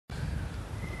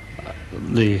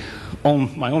my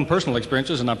own personal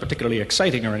experiences are not particularly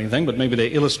exciting or anything, but maybe they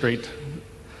illustrate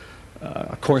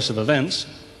a course of events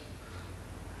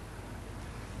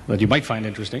that you might find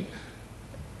interesting.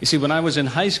 You see, when I was in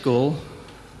high school,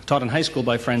 taught in high school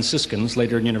by Franciscans,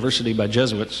 later in university by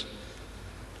Jesuits,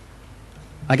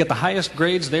 I got the highest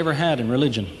grades they ever had in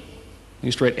religion. I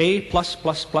used to write A+++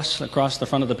 across the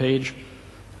front of the page.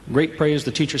 Great praise.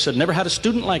 The teacher said, never had a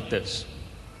student like this.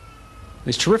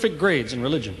 These terrific grades in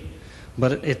religion.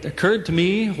 But it occurred to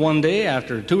me one day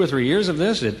after 2 or 3 years of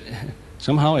this,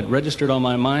 somehow it registered on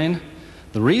my mind.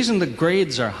 The reason the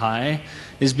grades are high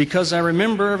is because I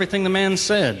remember everything the man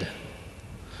said.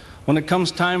 When it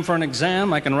comes time for an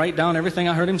exam, I can write down everything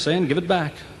I heard him say and give it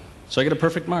back. So I get a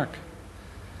perfect mark.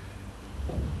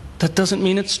 That doesn't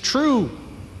mean it's true.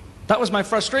 That was my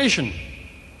frustration.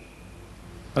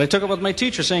 But I took it with my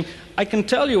teacher saying, I can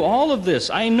tell you all of this.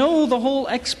 I know the whole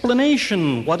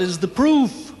explanation. What is the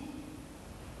proof?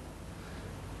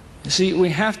 You see, we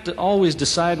have to always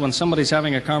decide when somebody's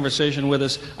having a conversation with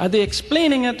us, are they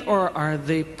explaining it or are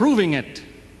they proving it?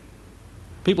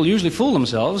 People usually fool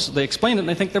themselves. They explain it and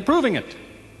they think they're proving it.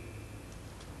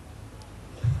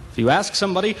 If you ask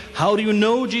somebody, how do you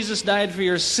know Jesus died for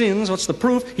your sins? What's the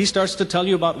proof? He starts to tell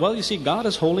you about, well, you see, God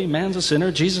is holy, man's a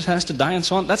sinner, Jesus has to die and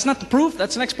so on. That's not the proof,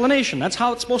 that's an explanation. That's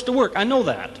how it's supposed to work. I know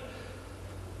that.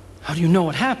 How do you know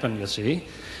what happened, you see?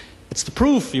 It's the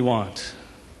proof you want.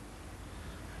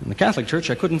 In the Catholic Church,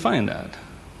 I couldn't find that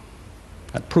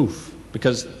proof,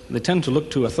 because they tend to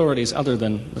look to authorities other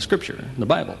than the Scripture, the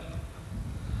Bible.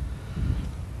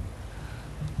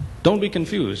 Don't be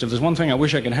confused. If there's one thing I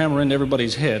wish I could hammer into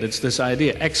everybody's head, it's this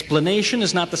idea. Explanation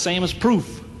is not the same as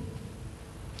proof.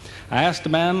 I asked a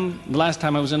man the last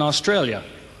time I was in Australia.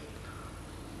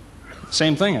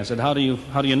 Same thing. I said, how do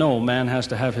you know man has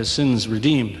to have his sins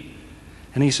redeemed?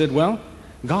 And he said, well,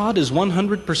 God is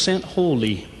 100%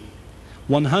 holy.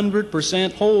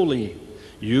 100% holy.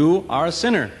 You are a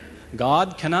sinner.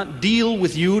 God cannot deal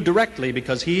with you directly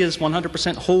because He is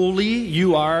 100% holy.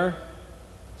 You are a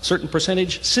certain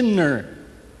percentage sinner.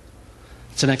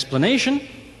 It's an explanation.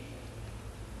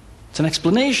 It's an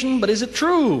explanation, but is it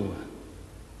true?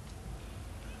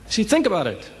 See, think about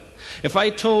it. If I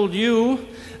told you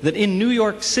that in New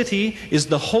York City is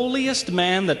the holiest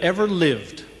man that ever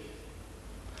lived,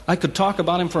 I could talk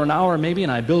about him for an hour maybe,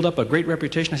 and I build up a great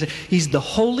reputation. I say, he's the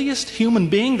holiest human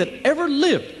being that ever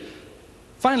lived.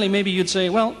 Finally, maybe you'd say,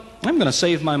 well, I'm going to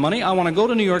save my money. I want to go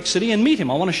to New York City and meet him.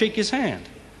 I want to shake his hand.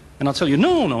 And I'll tell you,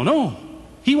 no.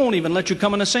 He won't even let you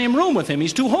come in the same room with him.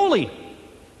 He's too holy.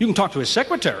 You can talk to his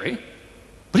secretary,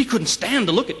 but he couldn't stand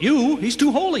to look at you. He's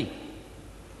too holy.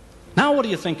 Now what do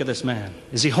you think of this man?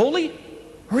 Is he holy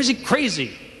or is he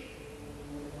crazy?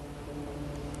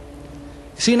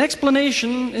 See, an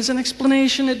explanation is an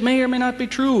explanation. It may or may not be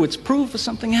true. Its proof is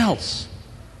something else.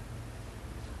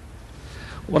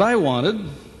 What I wanted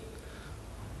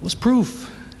was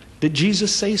proof. Did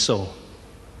Jesus say so?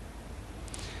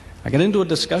 I got into a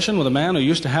discussion with a man who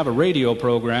used to have a radio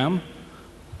program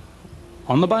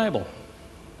on the Bible.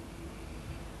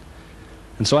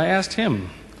 And so I asked him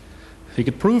if he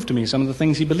could prove to me some of the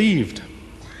things he believed.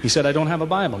 He said, I don't have a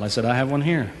Bible. I said, I have one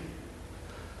here.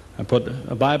 I put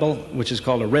a Bible, which is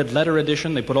called a red letter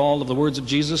edition. They put all of the words of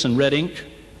Jesus in red ink.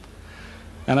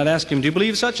 And I'd ask him, do you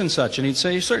believe such and such? And he'd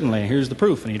say, certainly, here's the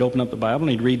proof. And he'd open up the Bible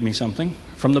and he'd read me something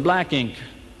from the black ink.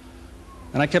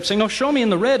 And I kept saying, no, show me in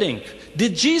the red ink.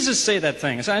 Did Jesus say that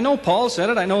thing? I said, I know Paul said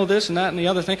it. I know this and that and the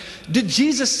other thing. Did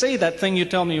Jesus say that thing you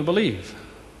tell me you believe?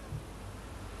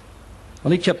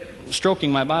 Well, he kept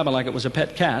stroking my Bible like it was a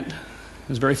pet cat. He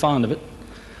was very fond of it.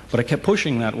 But I kept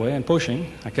pushing that way and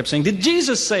pushing. I kept saying, did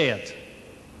Jesus say it?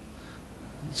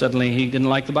 Suddenly he didn't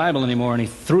like the Bible anymore and he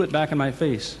threw it back in my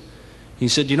face. He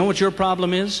said, you know what your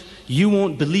problem is? You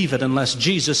won't believe it unless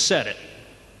Jesus said it.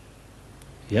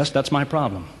 Yes, that's my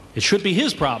problem. It should be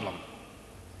his problem.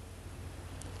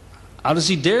 How does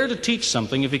he dare to teach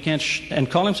something if he can't and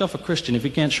call himself a Christian if he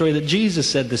can't show you that Jesus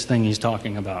said this thing he's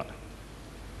talking about?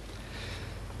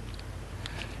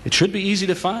 It should be easy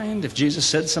to find. If Jesus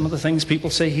said some of the things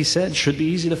people say he said, should be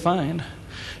easy to find.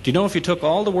 Do you know if you took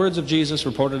all the words of Jesus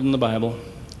reported in the Bible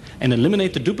and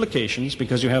eliminate the duplications,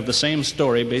 because you have the same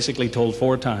story basically told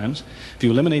 4 times, if you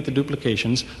eliminate the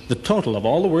duplications, the total of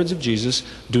all the words of Jesus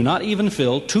do not even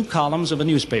fill 2 columns of a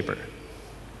newspaper.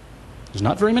 There's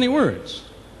not very many words.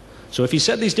 So if he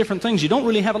said these different things, you don't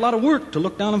really have a lot of work to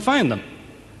look down and find them.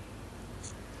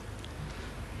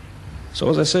 So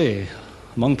as I say,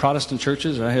 among Protestant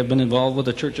churches, I have been involved with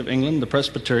the Church of England, the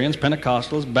Presbyterians,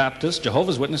 Pentecostals, Baptists,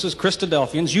 Jehovah's Witnesses,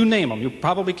 Christadelphians, you name them. You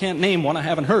probably can't name one I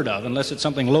haven't heard of unless it's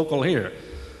something local here.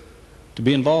 To to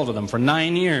be involved with them for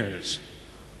 9 years.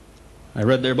 I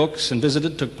read their books and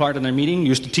visited, took part in their meeting,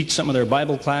 used to teach some of their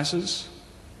Bible classes.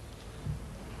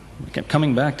 I kept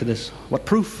coming back to this. What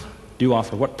proof do you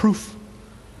offer? What proof?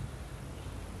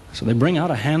 So they bring out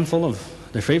a handful of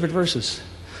their favorite verses.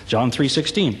 John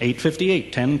 3:16,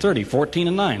 8:58, 10:30, 14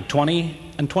 and 9, 20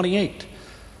 and 28,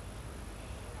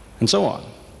 and so on.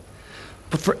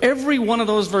 But for every one of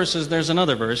those verses, there's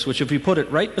another verse, which if you put it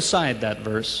right beside that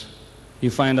verse, you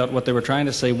find out what they were trying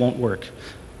to say won't work.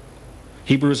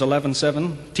 Hebrews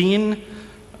 11:17,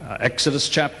 Exodus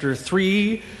chapter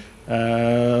 3,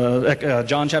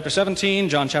 John chapter 17,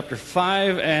 John chapter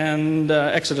 5, and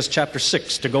Exodus chapter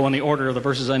 6, to go in the order of the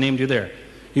verses I named you there.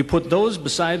 You put those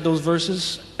beside those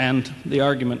verses, and the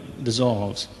argument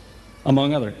dissolves,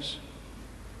 among others.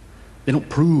 They don't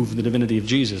prove the divinity of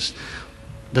Jesus.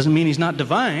 Doesn't mean he's not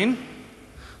divine,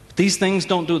 but these things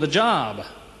don't do the job.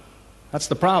 That's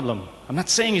the problem. I'm not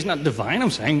saying he's not divine.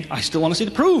 I'm saying I still want to see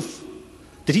the proof.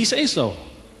 Did he say so?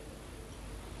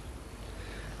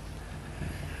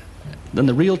 Then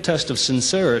the real test of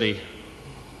sincerity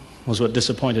was what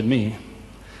disappointed me.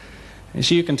 You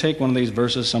see, you can take one of these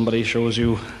verses, somebody shows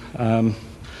you,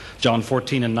 John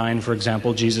 14 and 9, for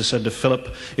example, Jesus said to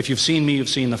Philip, "If you've seen me, you've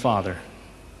seen the Father."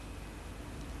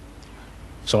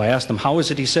 So I asked them, how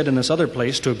is it he said in this other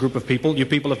place to a group of people, "You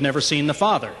people have never seen the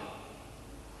Father"?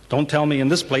 Don't tell me in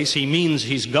this place he means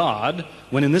he's God,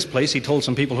 when in this place he told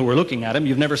some people who were looking at him,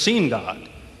 "You've never seen God."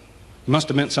 He must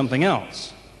have meant something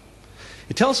else.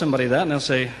 You tell somebody that and they'll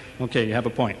say, "Okay, you have a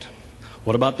point.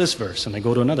 What about this verse?" And they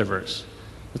go to another verse.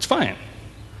 It's fine.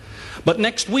 But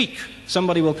next week,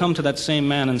 somebody will come to that same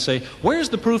man and say, "Where's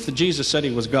the proof that Jesus said he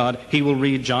was God?" He will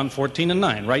read John 14 and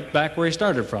 9, right back where he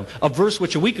started from. A verse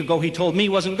which a week ago he told me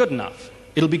wasn't good enough.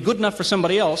 It'll be good enough for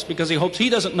somebody else because he hopes he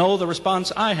doesn't know the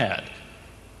response I had.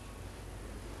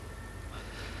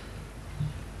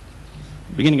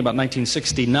 Beginning about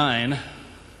 1969,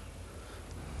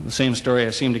 the same story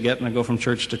I seem to get when I go from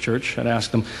church to church. I'd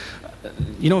ask them,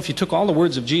 you know, if you took all the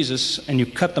words of Jesus and you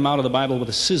cut them out of the Bible with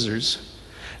a scissors,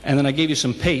 and then I gave you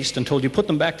some paste and told you put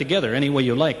them back together any way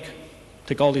you like.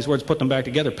 Take all these words, put them back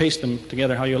together, paste them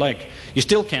together how you like. You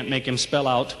still can't make him spell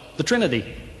out the Trinity.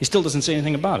 He still doesn't say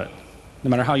anything about it, no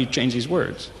matter how you change these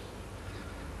words.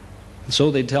 And so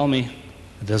they'd tell me,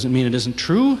 it doesn't mean it isn't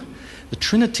true. The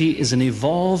Trinity is an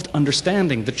evolved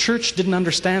understanding. The church didn't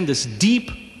understand this deep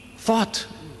thought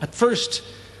at first.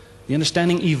 The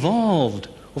understanding evolved.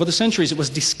 Over the centuries, it was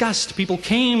discussed. People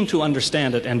came to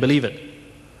understand it and believe it.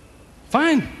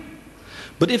 Fine.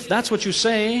 But if that's what you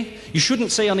say, you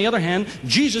shouldn't say, on the other hand,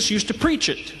 Jesus used to preach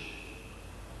it.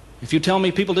 If you tell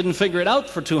me people didn't figure it out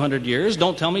for 200 years,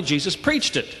 don't tell me Jesus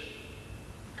preached it.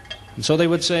 And so they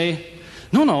would say,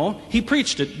 no, he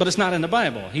preached it, but it's not in the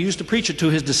Bible. He used to preach it to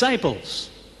his disciples.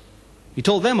 He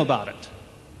told them about it.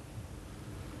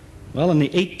 Well, in the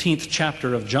 18th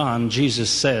chapter of John, Jesus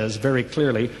says very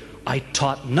clearly, "I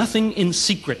taught nothing in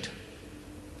secret."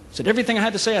 He said, everything I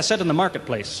had to say, I said in the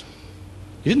marketplace.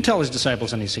 He didn't tell his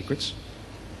disciples any secrets.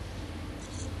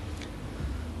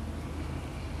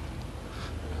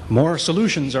 More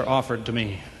solutions are offered to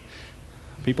me.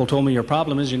 People told me, your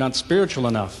problem is you're not spiritual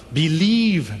enough.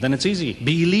 Believe, then it's easy.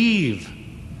 Believe.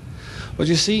 But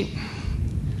you see,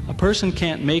 a person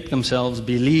can't make themselves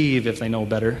believe if they know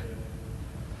better.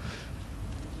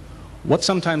 What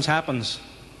sometimes happens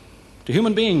to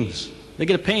human beings, they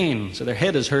get a pain, so their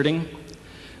head is hurting.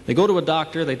 They go to a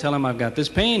doctor, they tell him, I've got this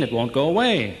pain, it won't go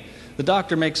away. The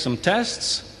doctor makes some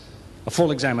tests, a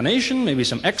full examination, maybe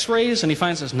some x-rays, and he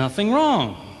finds there's nothing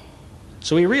wrong.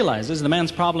 So he realizes the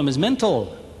man's problem is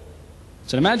mental.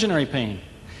 It's an imaginary pain.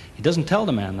 He doesn't tell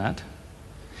the man that.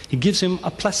 He gives him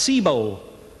a placebo.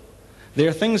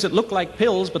 They're things that look like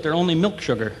pills, but they're only milk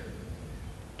sugar.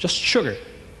 Just sugar.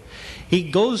 He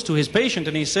goes to his patient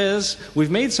and he says, we've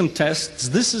made some tests,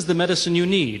 this is the medicine you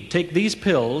need. Take these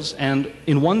pills and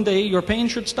in one day your pain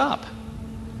should stop.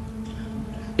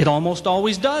 It almost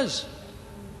always does.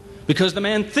 Because the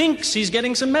man thinks he's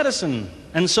getting some medicine.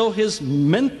 And so his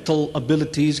mental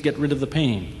abilities get rid of the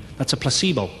pain. That's a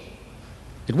placebo.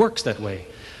 It works that way.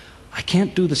 I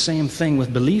can't do the same thing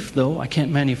with belief, though. I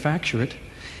can't manufacture it.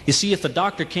 You see, if the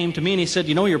doctor came to me and he said,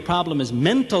 you know, your problem is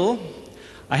mental.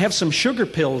 I have some sugar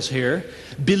pills here.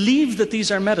 Believe that these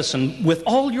are medicine with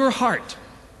all your heart.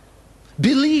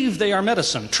 Believe they are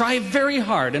medicine. Try very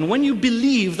hard. And when you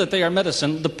believe that they are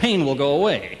medicine, the pain will go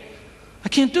away. I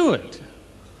can't do it.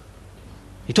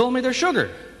 He told me they're sugar.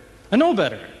 I know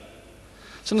better.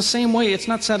 So in the same way, it's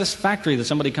not satisfactory that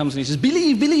somebody comes and he says,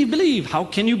 believe, believe, believe. How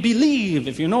can you believe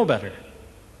if you know better?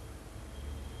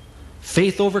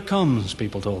 Faith overcomes,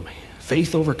 people told me.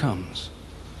 Faith overcomes.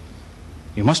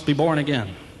 You must be born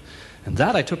again. And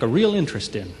that I took a real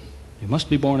interest in. You must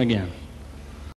be born again.